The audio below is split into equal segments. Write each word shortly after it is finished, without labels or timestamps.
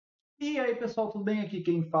E aí, pessoal, tudo bem? Aqui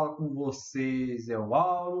quem fala com vocês é o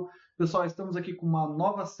Auro. Pessoal, estamos aqui com uma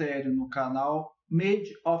nova série no canal,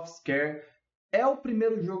 Maid of Sker. É o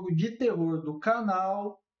primeiro jogo de terror do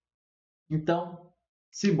canal. Então,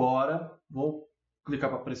 simbora. Vou clicar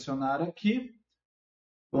para pressionar aqui.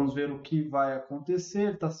 Vamos ver o que vai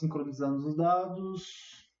acontecer. Está sincronizando os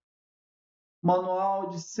dados. Manual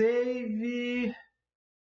de save.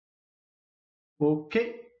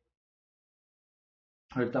 Ok.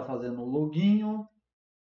 Ele está fazendo o login.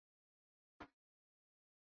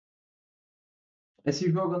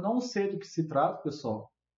 Esse jogo eu não sei do que se trata,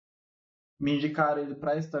 pessoal. Me indicaram ele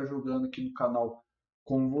para estar jogando aqui no canal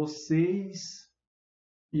com vocês.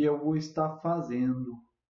 E eu vou estar fazendo.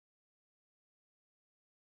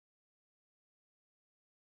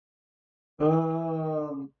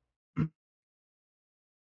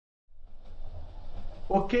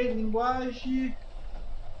 Ok, linguagem.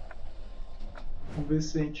 Vamos ver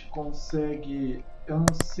se a gente consegue. Eu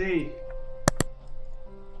não sei.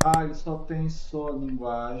 Ah, ele só tem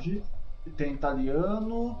linguagem. Tem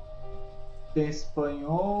italiano. Tem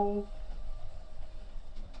espanhol.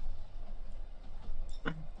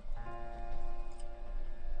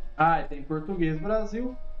 Ah, tem português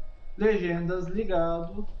Brasil. Legendas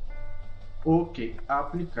ligado. Ok,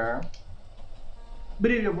 aplicar.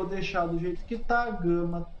 Brilho eu vou deixar do jeito que tá.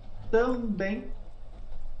 Gama também.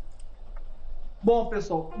 Bom,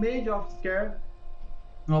 pessoal, Maid of Sker,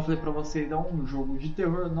 como eu falei para vocês, é um jogo de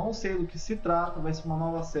terror, não sei do que se trata, vai ser uma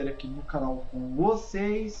nova série aqui no canal com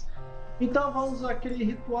vocês. Então vamos àquele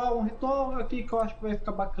ritual, um ritual aqui que eu acho que vai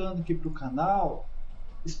ficar bacana aqui pro canal.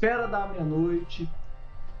 Espera da meia-noite,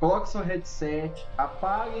 coloque seu headset,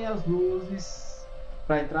 apaguem as luzes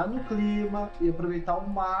para entrar no clima e aproveitar o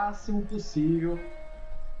máximo possível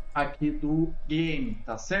aqui do game,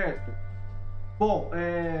 tá certo? Bom,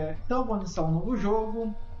 então vamos iniciar um novo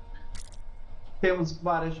jogo. Temos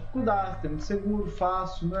várias dificuldades, temos seguro,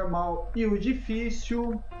 fácil, normal e o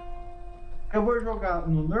difícil. Eu vou jogar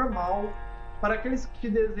no normal. Para aqueles que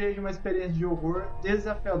desejam uma experiência de horror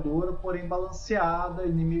desafiadora, porém balanceada,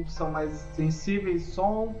 inimigos são mais sensíveis ao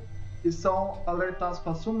som e são alertados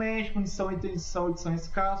facilmente, munição e tensão são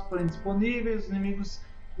escassos, porém disponíveis. Os inimigos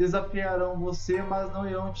desafiarão você, mas não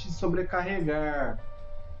irão te sobrecarregar.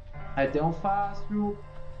 Aí tem um fácil.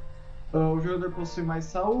 O jogador possui mais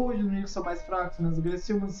saúde, os inimigos são mais fracos, menos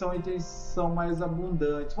agressivos, munição e itens são mais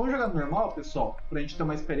abundantes. Vamos jogar normal, pessoal, pra gente ter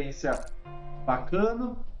uma experiência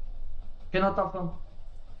bacana. Quem não tá falando?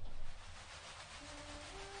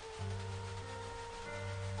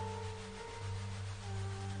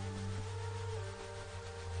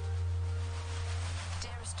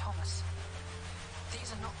 Dearest Thomas,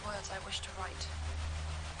 these are not words I wish to write.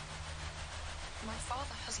 My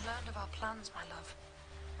father has learned of our plans, my love.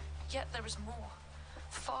 Yet there is more,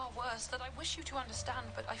 far worse, that I wish you to understand,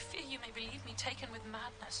 but I fear you may believe me taken with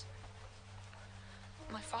madness.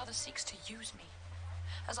 My father seeks to use me,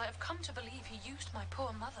 as I have come to believe he used my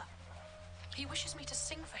poor mother. He wishes me to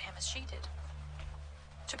sing for him as she did,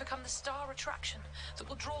 to become the star attraction that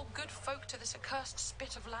will draw good folk to this accursed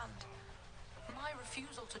spit of land. My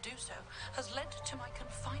refusal to do so has led to my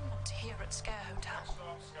confinement here at Sker Hotel.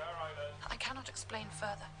 I cannot explain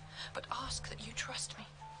further, but ask that you trust me.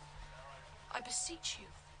 I beseech you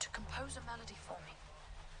to compose a melody for me,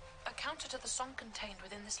 a counter to the song contained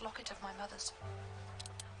within this locket of my mother's.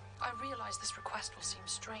 I realize this request will seem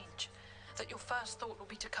strange, that your first thought will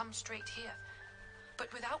be to come straight here,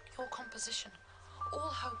 but without your composition, all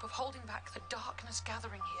hope of holding back the darkness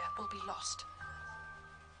gathering here will be lost.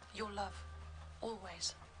 Your love,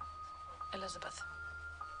 always, Elizabeth.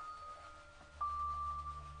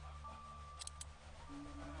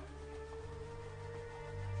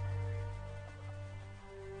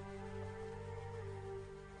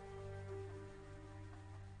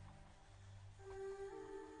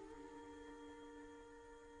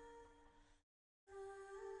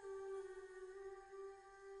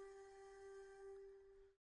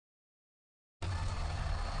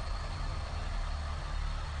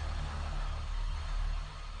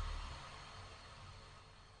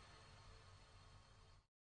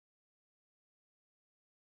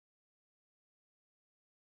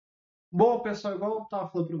 Bom, pessoal, igual eu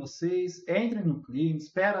estava falando para vocês, entrem no clima,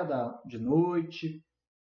 espera de noite,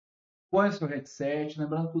 põe seu headset.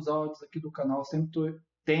 Lembrando que os áudios aqui do canal sempre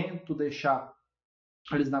tento deixar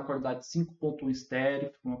eles na qualidade 5.1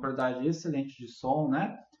 estéreo, uma qualidade excelente de som,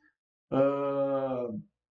 né?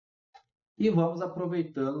 E vamos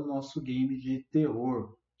aproveitando o nosso game de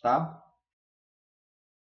terror, tá?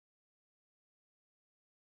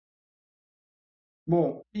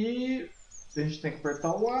 Bom, e a gente tem que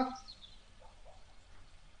apertar o A.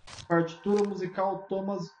 Partitura musical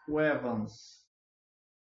Thomas Evans.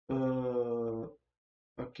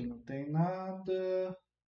 Aqui não tem nada.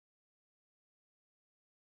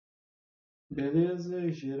 Beleza,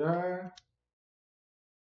 girar.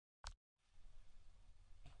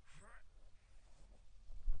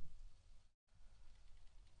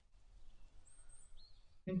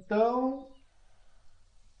 Então,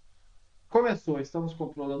 começou. Estamos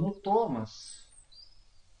controlando o Thomas.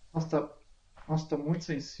 Nossa, tá muito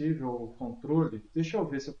sensível o controle. Deixa eu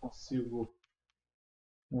ver se eu consigo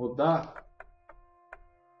mudar.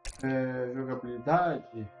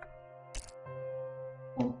 Jogabilidade.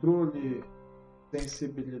 Controle.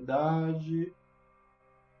 Sensibilidade.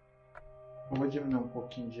 Eu vou diminuir um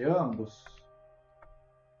pouquinho de ambos.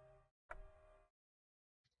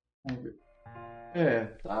 Vamos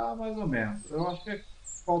ver. Tá mais ou menos. Eu acho que é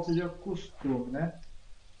falta de costume, né?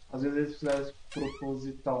 Às vezes eles fizeram isso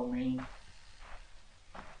propositalmente.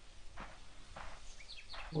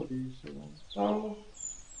 Por isso, tal.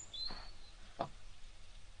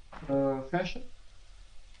 Fecha.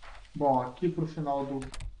 Bom, aqui pro final do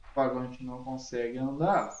vagão a gente não consegue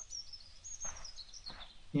andar.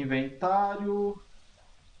 Inventário.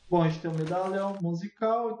 Bom, a gente tem o medalhão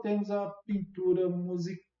musical e temos a pintura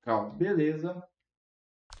musical. Beleza.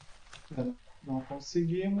 Não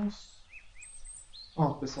conseguimos.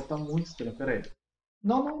 O pessoal tá muito estranho. Pera aí.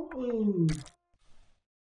 Não.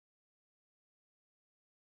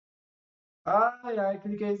 Ai,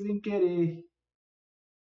 cliquei sem querer.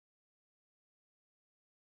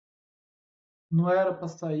 Não era pra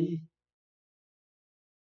sair.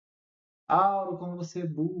 Auro, como você é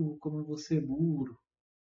burro, como você é burro.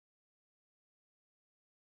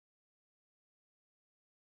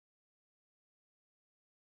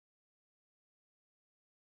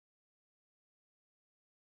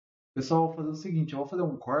 Pessoal, eu vou fazer o seguinte, eu vou fazer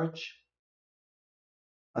um corte.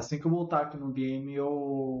 Assim que eu voltar aqui no game,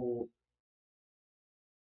 eu...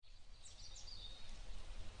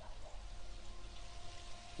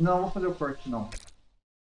 Não, vou fazer o corte não.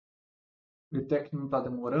 Até que não tá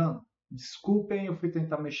demorando. Desculpem, eu fui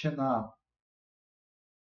tentar mexer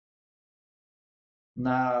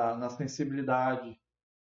na sensibilidade.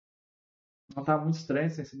 Não tá muito estranha a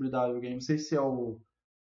sensibilidade do game. Não sei se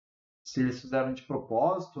se eles fizeram de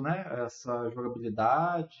propósito, né? Essa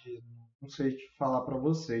jogabilidade. Não sei te falar para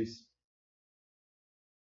vocês.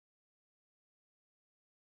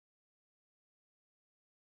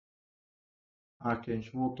 Aqui a gente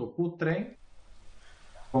voltou pro trem.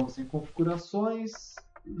 Vamos em configurações,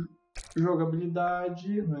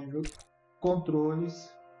 jogabilidade, né?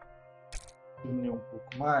 Controles. Diminuir um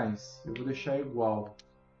pouco mais. Eu vou deixar igual.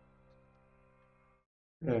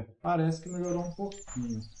 Parece que melhorou um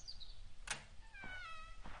pouquinho.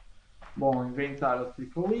 Bom, inventário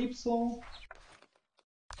fica o Y.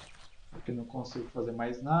 Aqui não consigo fazer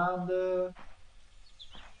mais nada.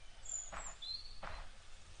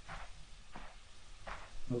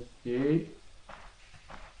 Ok.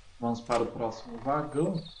 Vamos para o próximo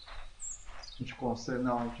vagão. A gente consegue...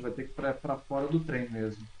 Não, a gente vai ter que ir para fora do trem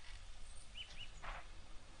mesmo.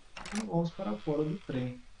 Então, vamos para fora do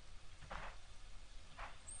trem.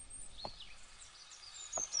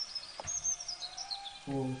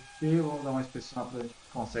 Ok, vamos dar uma inspeção para a gente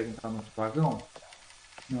consegue entrar no outro vagão.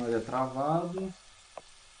 Não, ele é travado.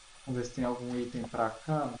 Vamos ver se tem algum item para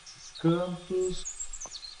cá, nesses cantos.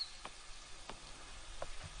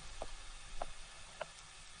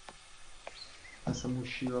 Essa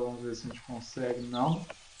mochila, vamos ver se a gente consegue. Não.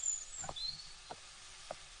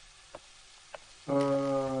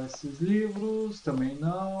 Esses livros, também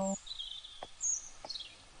não.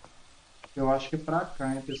 Eu acho que é para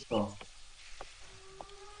cá, hein, pessoal.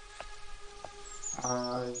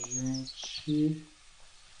 A gente...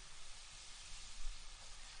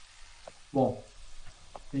 Bom,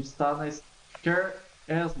 a gente está na Sker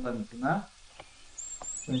Island, né?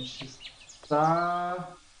 A gente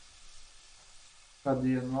está...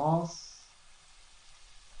 Cadê nós?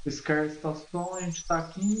 Sker Estação, a gente está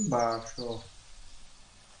aqui embaixo, ó.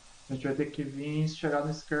 A gente vai ter que vir chegar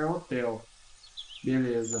no Sker Hotel.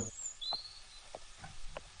 Beleza.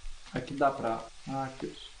 Aqui dá pra...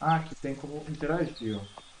 aqui tem como interagir, ó.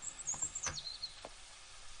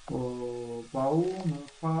 O baú,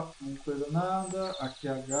 não coisa nada. Aqui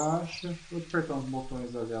agacha. Vou apertar uns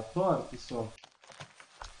botões aleatórios, pessoal.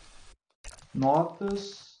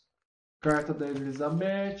 Notas. Carta da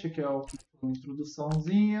Elizabeth, que é uma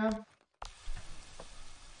introduçãozinha.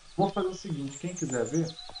 Vou fazer o seguinte, quem quiser ver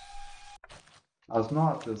as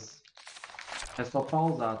notas, é só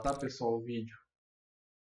pausar, tá, pessoal, o vídeo,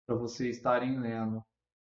 para vocês estarem lendo.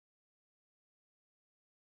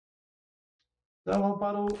 Então vamos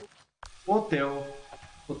para o hotel.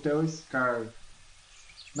 Hotel Sker,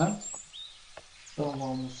 né? Então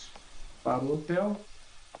vamos para o hotel.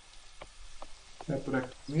 É por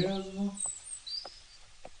aqui mesmo.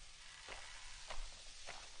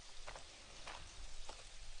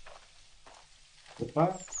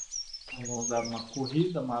 Opa. Então vamos dar uma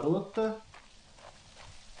corrida marota.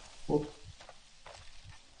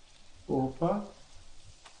 Opa.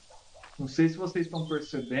 Não sei se vocês estão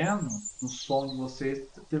percebendo, no som de vocês,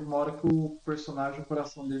 teve uma hora que o personagem, o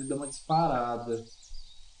coração dele deu uma disparada.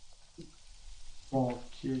 Bom,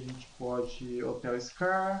 aqui a gente pode Hotel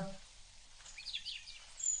Scar.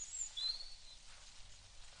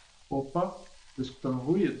 Opa, estou escutando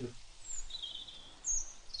ruído.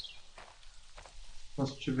 Como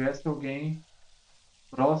se tivesse alguém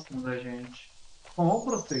próximo da gente. Bom, vamos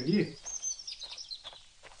prosseguir.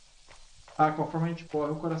 Ah, conforme a gente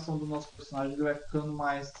corre, o coração do nosso personagem ele vai ficando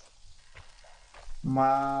mais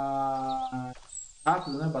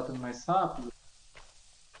rápido, né? Batendo mais rápido.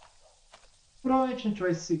 Provavelmente a gente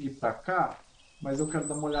vai seguir para cá, mas eu quero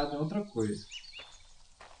dar uma olhada em outra coisa.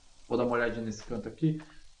 Vou dar uma olhadinha nesse canto aqui.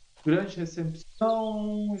 Grande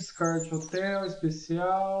recepção, Scarlet Hotel,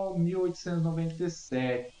 especial,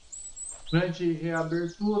 1897. Grande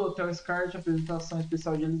reabertura, Hotel Scarlet, apresentação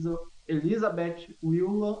especial de Elizabeth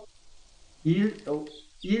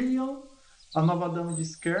Ilion, a nova dama de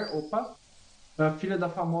Sker, opa, a filha da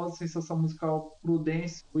famosa sensação musical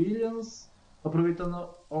Prudence Williams,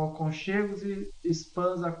 aproveitando aconchegos e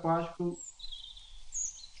spans aquáticos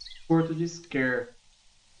Porto de Sker.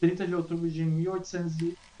 30 de outubro de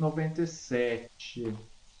 1897.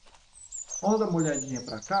 Vamos dar uma olhadinha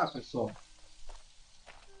para cá, pessoal.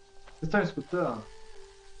 Vocês estão escutando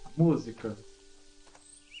a música?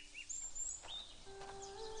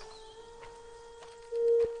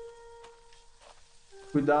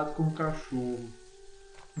 Cuidado com o cachorro.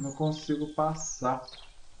 Não consigo passar.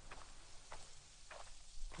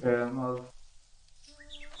 Nós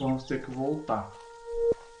vamos ter que voltar.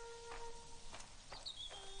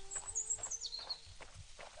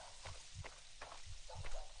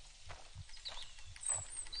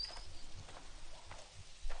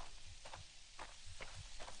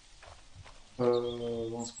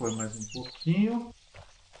 Vamos correr mais um pouquinho.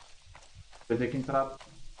 Vai ter que entrar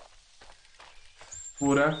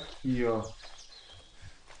por aqui, ó.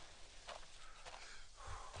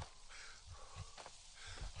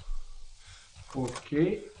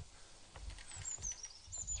 Ok.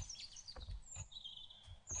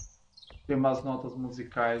 Tem umas notas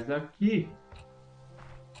musicais aqui.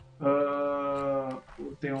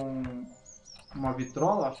 Tem uma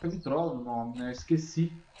vitrola, acho que é vitrola o nome, né?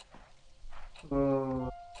 Esqueci.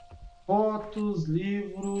 Fotos,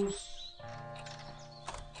 livros,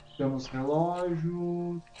 temos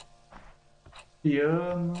relógio,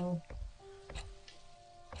 piano.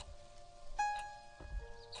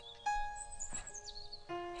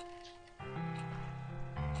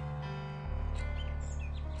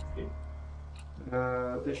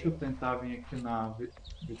 Deixa eu tentar vir aqui na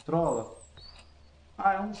vitrola.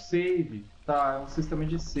 Ah, é um save. Tá, é um sistema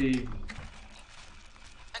de save.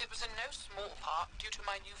 And it was in no small part due to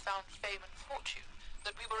my newfound fame and fortune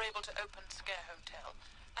that we were able to open Scare Hotel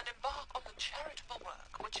and embark on the charitable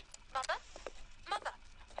work which... Mother? Mother?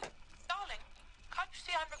 Darling, can't you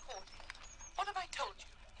see I'm recording? What have I told you?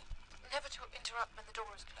 Never to interrupt when the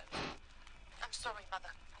door is closed. I'm sorry,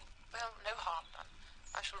 Mother. Well, no harm done.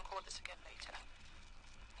 I shall record this again later.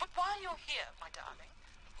 But while you're here, my darling,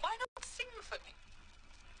 why not sing for me?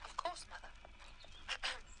 Of course, Mother.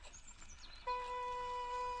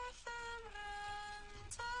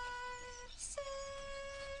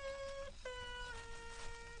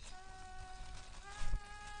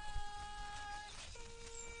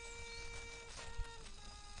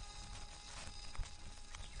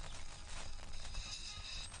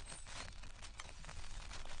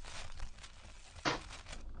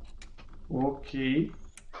 Ok.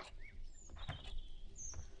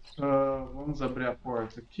 Vamos abrir a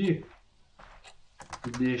porta aqui.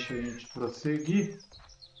 E deixa a gente prosseguir.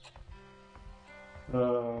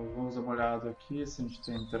 Vamos dar uma olhada aqui se a gente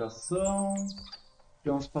tem interação.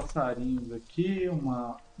 Tem uns passarinhos aqui,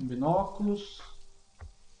 um binóculos.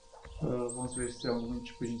 Vamos ver se tem algum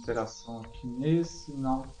tipo de interação aqui nesse.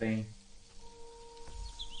 Não tem.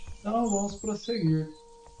 Então vamos prosseguir.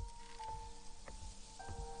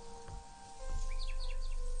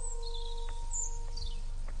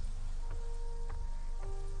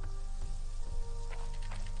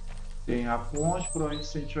 Tem a ponte, provavelmente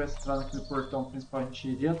se a gente tivesse entrado naquele portão principal, a gente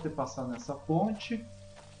iria ter passado nessa ponte.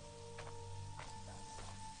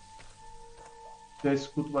 Já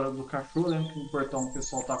escuto o barulho do cachorro. Lembra que no portão o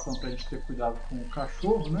pessoal tá falando pra gente ter cuidado com o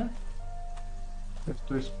cachorro, né? Eu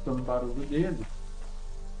estou escutando o barulho dele.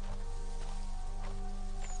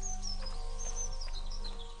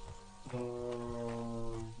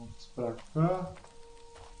 Vamos pra cá.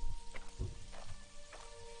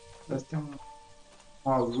 Parece que tem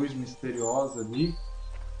uma luz misteriosa ali.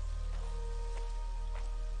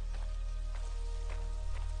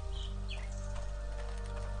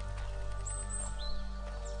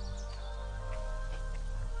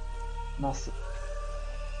 Nossa.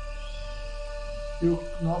 E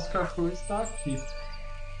o nosso cachorro está aqui.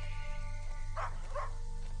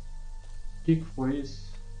 O que foi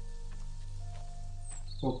isso?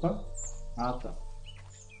 Opa. Ah, tá.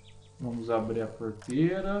 Vamos abrir a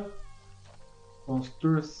porteira. Vamos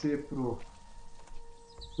torcer pro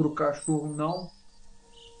cachorro não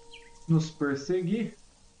nos perseguir.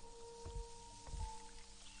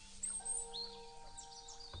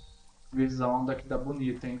 Visão daqui tá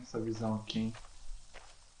bonita, hein? Essa visão aqui, hein?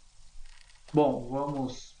 Bom,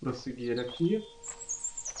 vamos prosseguir aqui.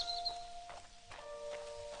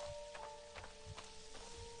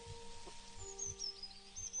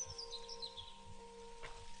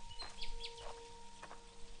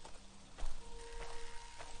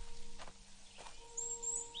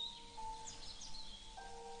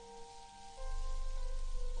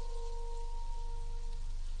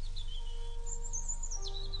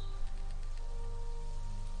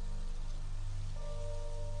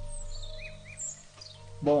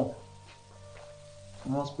 Bom,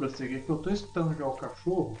 vamos prosseguir aqui. Eu tô escutando já o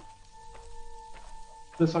cachorro.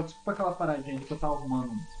 Pessoal, desculpa aquela paradinha que eu tava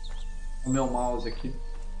arrumando o meu mouse aqui.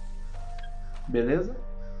 Beleza?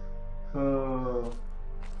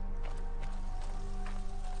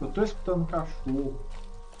 Eu tô escutando o cachorro.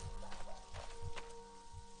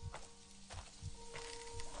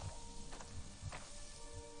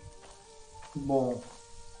 Bom.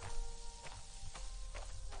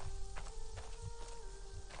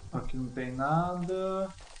 Aqui não tem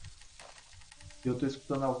nada. Eu tô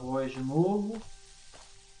escutando a voz de novo.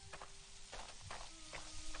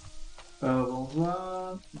 Vamos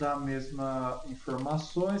lá. Dar a mesma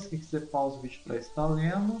informações. Quem quiser pausa o vídeo para estar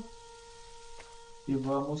lendo. E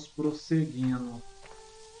vamos prosseguindo.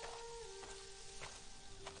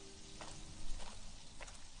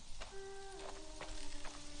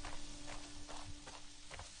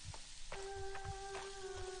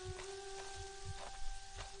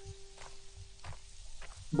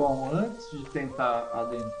 Bom, antes de tentar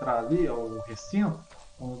adentrar ali ao recinto,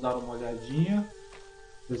 vamos dar uma olhadinha,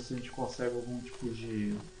 ver se a gente consegue algum tipo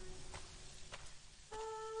de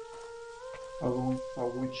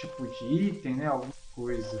algum tipo de item, né? Alguma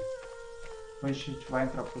coisa. Então a gente vai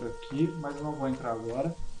entrar por aqui, mas eu não vou entrar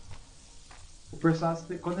agora. O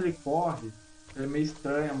personagem, quando ele corre, é meio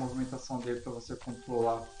estranha a movimentação dele para você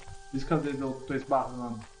controlar. Por isso que às vezes eu estou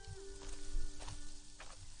esbarrando.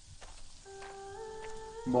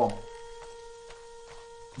 Bom,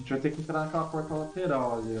 a gente vai ter que entrar naquela porta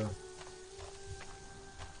lateral ali, ó.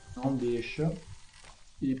 Não deixa.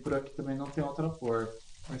 E por aqui também não tem outra porta.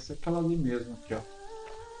 Vai ser aquela ali mesmo, aqui, ó.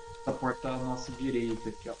 Essa porta à nossa direita,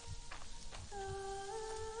 aqui, ó.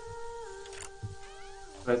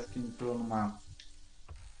 Parece que entrou numa...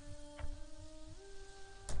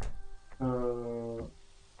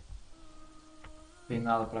 Tem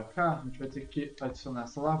nada pra cá. A gente vai ter que adicionar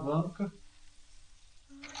essa alavanca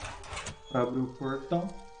para abrir o portão.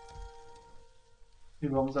 E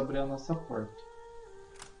vamos abrir a nossa porta.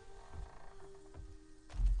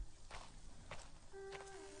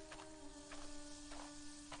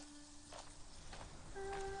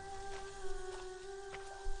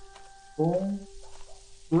 Bom,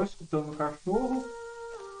 estou escutando o cachorro,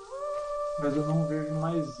 mas eu não vejo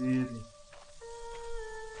mais ele.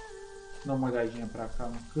 Dá uma olhadinha para cá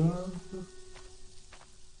no canto.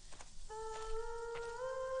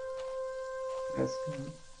 Parece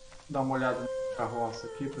que dá uma olhada na carroça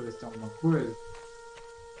aqui para ver se tem alguma coisa.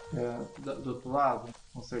 Do outro lado,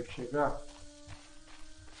 consegue chegar?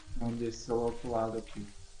 Vamos descer ao outro lado aqui.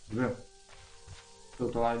 Tá vendo? Do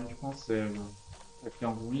outro lado a gente consegue. Ó. Aqui tem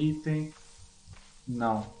algum item?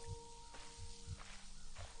 Não.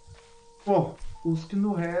 Bom, os que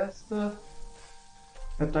não resta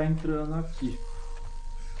é estar entrando aqui.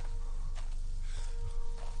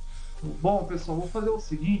 Bom, pessoal, vou fazer o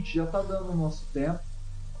seguinte, já está dando o nosso tempo.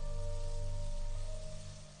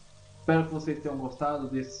 Espero que vocês tenham gostado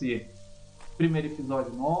desse primeiro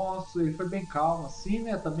episódio nosso. Ele foi bem calmo assim,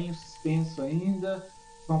 né? Tá bem suspenso ainda.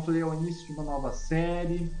 Como eu falei, é o início de uma nova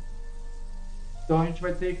série. Então a gente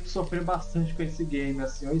vai ter que sofrer bastante com esse game,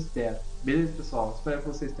 assim, eu espero. Beleza, pessoal? Espero que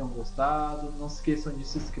vocês tenham gostado. Não se esqueçam de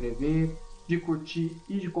se inscrever, de curtir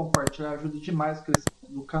e de compartilhar. Ajuda demais o crescimento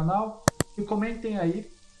do canal. E comentem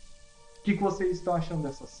aí o que vocês estão achando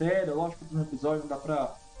dessa série. Lógico que no episódio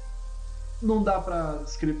não dá pra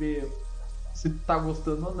descrever se tá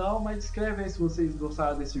gostando ou não, mas escreve aí se vocês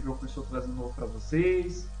gostaram desse jogo que eu estou trazendo novo pra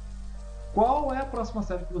vocês. Qual é a próxima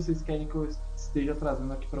série que vocês querem que eu esteja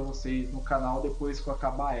trazendo aqui pra vocês no canal depois que eu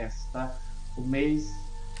acabar essa, tá? O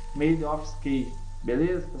Maid of Sker.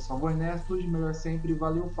 Beleza, pessoal? Vou nessa, tudo de melhor sempre.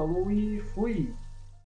 Valeu, falou e fui!